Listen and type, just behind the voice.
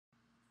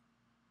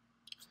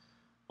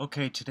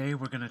Okay, today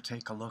we're going to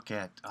take a look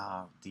at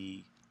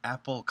the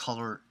Apple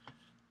Color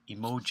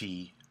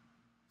emoji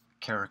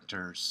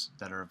characters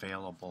that are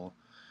available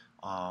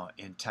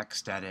in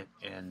TextEdit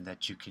and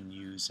that you can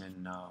use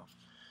in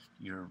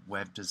your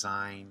web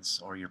designs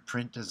or your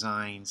print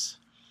designs.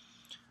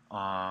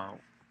 Uh,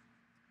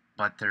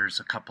 but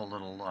there's a couple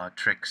little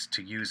tricks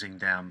to using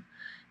them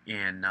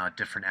in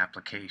different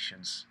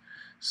applications.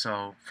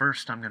 So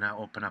first I'm going to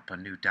open up a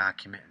new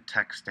document in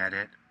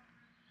TextEdit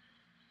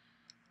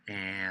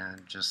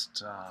and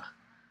just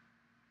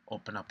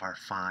open up our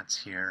fonts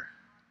here.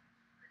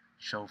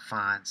 Show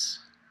fonts,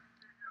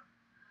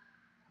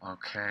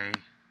 okay,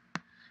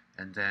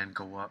 and then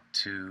go up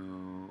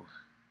to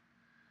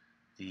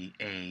the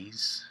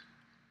A's,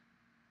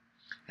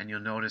 and you'll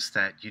notice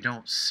that you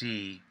don't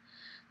see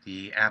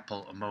the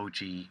Apple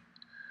emoji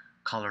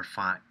color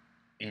font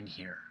in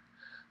here.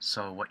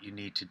 So what you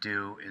need to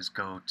do is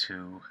go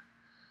to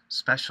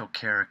special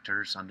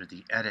characters under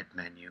the edit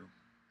menu,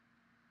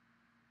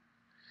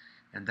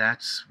 and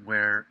that's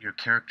where your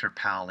character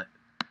palette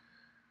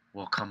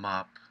will come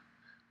up,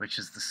 which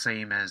is the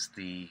same as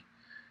the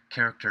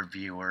character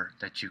viewer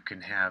that you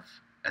can have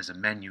as a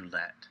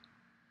menulet.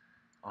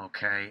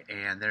 Okay,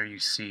 and there you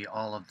see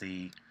all of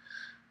the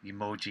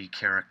emoji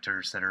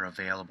characters that are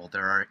available.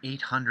 There are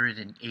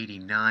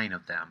 889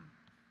 of them.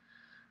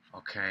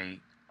 Okay,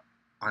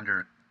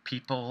 under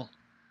people,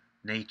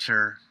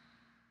 nature,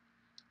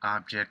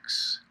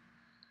 objects,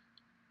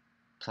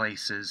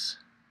 places,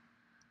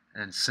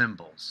 and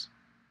symbols.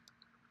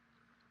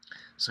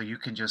 So you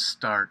can just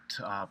start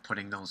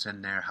putting those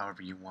in there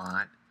however you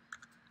want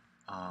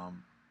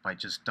by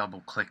just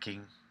double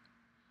clicking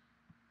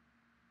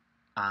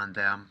on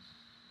them.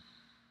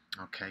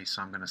 Okay,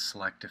 so I'm going to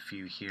select a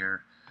few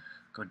here,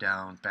 go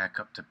down, back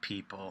up to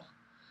people,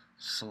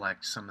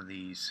 select some of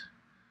these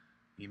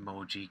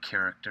emoji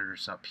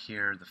characters up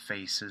here, the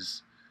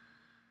faces,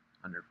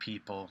 under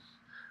people.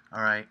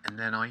 Alright, and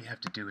then all you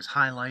have to do is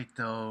highlight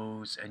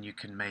those, and you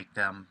can make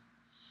them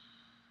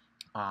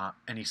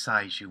any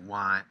size you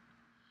want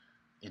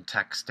in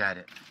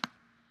TextEdit.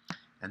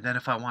 And then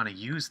if I want to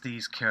use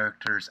these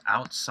characters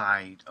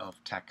outside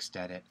of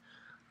TextEdit,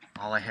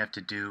 all I have to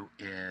do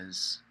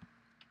is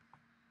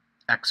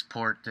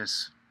export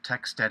this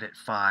TextEdit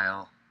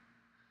file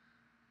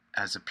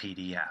as a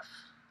PDF.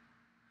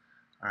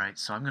 Alright,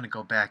 so I'm going to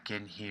go back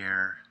in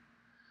here,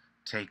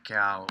 take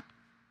out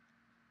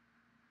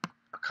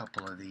a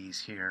couple of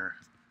these here,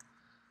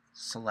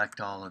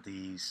 select all of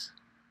these,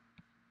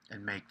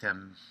 and make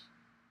them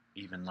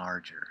even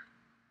larger.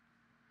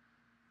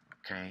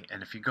 Okay,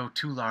 and if you go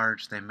too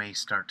large, they may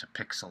start to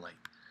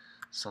pixelate.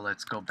 So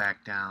let's go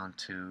back down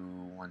to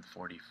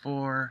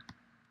 144.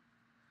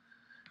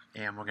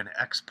 And we're going to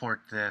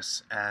export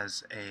this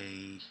as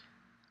a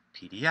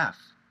PDF.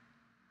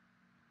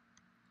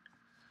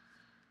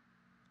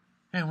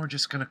 And we're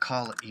just going to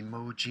call it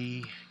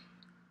Emoji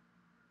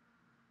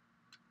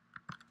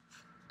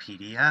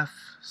PDF.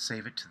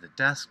 Save it to the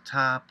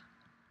desktop.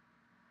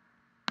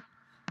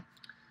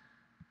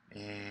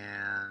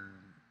 And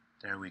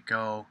there we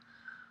go.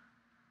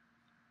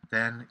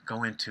 Then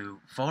go into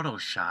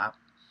Photoshop,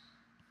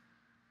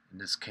 in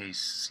this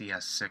case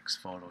CS6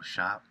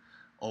 Photoshop.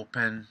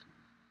 Open,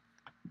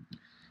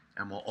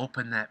 and we'll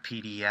open that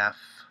PDF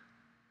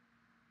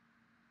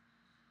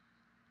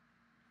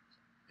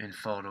in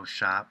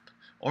Photoshop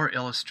or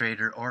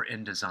Illustrator or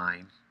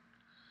InDesign,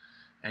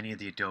 any of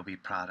the Adobe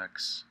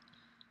products.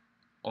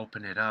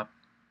 Open it up,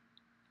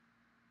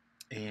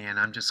 and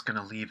I'm just going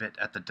to leave it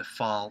at the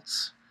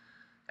defaults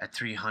at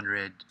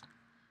 300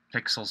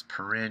 pixels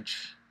per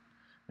inch.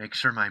 Make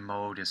sure my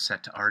mode is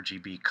set to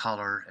RGB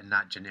color and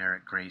not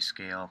generic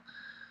grayscale.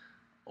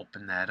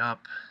 Open that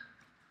up,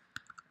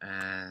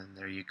 and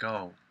there you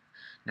go.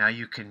 Now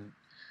you can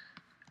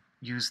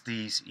use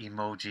these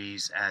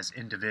emojis as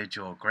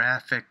individual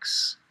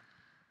graphics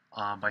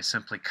by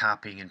simply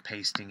copying and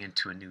pasting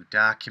into a new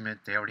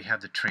document. They already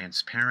have the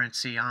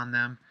transparency on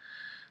them,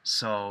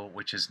 so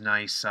which is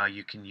nice.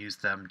 You can use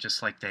them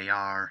just like they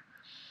are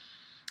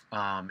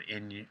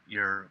in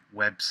your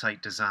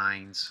website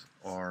designs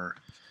or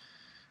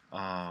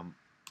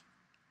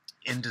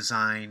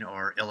InDesign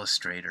or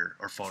Illustrator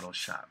or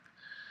Photoshop.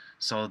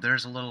 So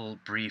there's a little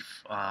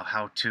brief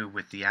how-to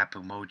with the app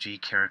emoji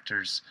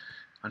characters.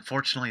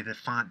 Unfortunately, the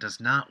font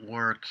does not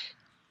work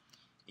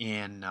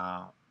in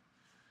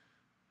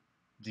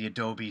the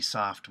Adobe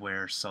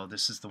software, so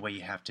this is the way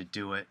you have to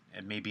do it,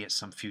 and maybe at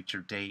some future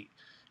date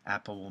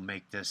Apple will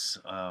make this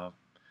a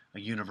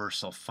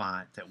universal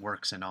font that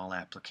works in all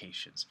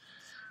applications.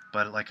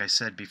 But like I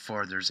said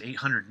before, there's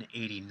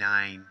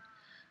 889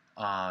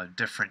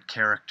 different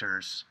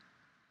characters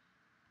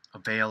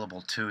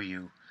available to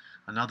you.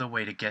 Another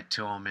way to get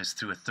to them is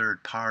through a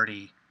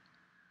third-party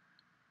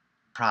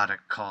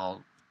product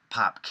called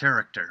Pop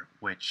Character,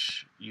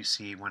 which you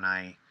see when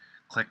I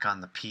click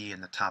on the P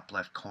in the top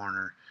left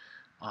corner.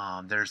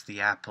 There's the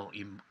Apple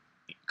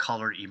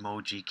color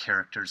emoji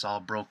characters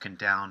all broken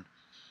down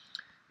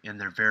in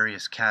their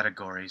various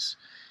categories,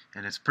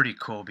 And it's pretty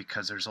cool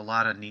because there's a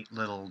lot of neat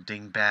little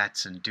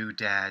dingbats and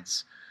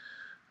doodads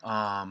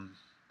and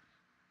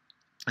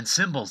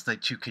symbols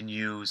that you can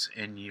use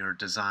in your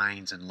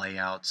designs and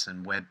layouts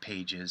and web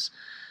pages.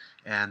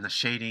 And the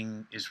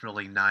shading is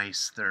really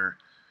nice. They're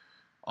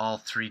all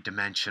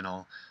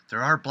three-dimensional.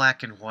 There are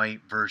black and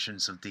white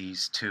versions of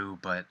these too,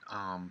 but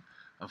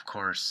of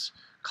course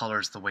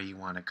color's the way you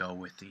want to go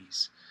with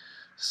these.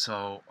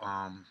 So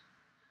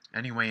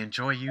anyway,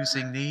 enjoy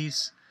using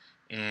these,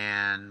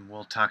 and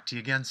we'll talk to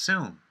you again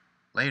soon.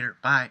 Later.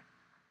 Bye.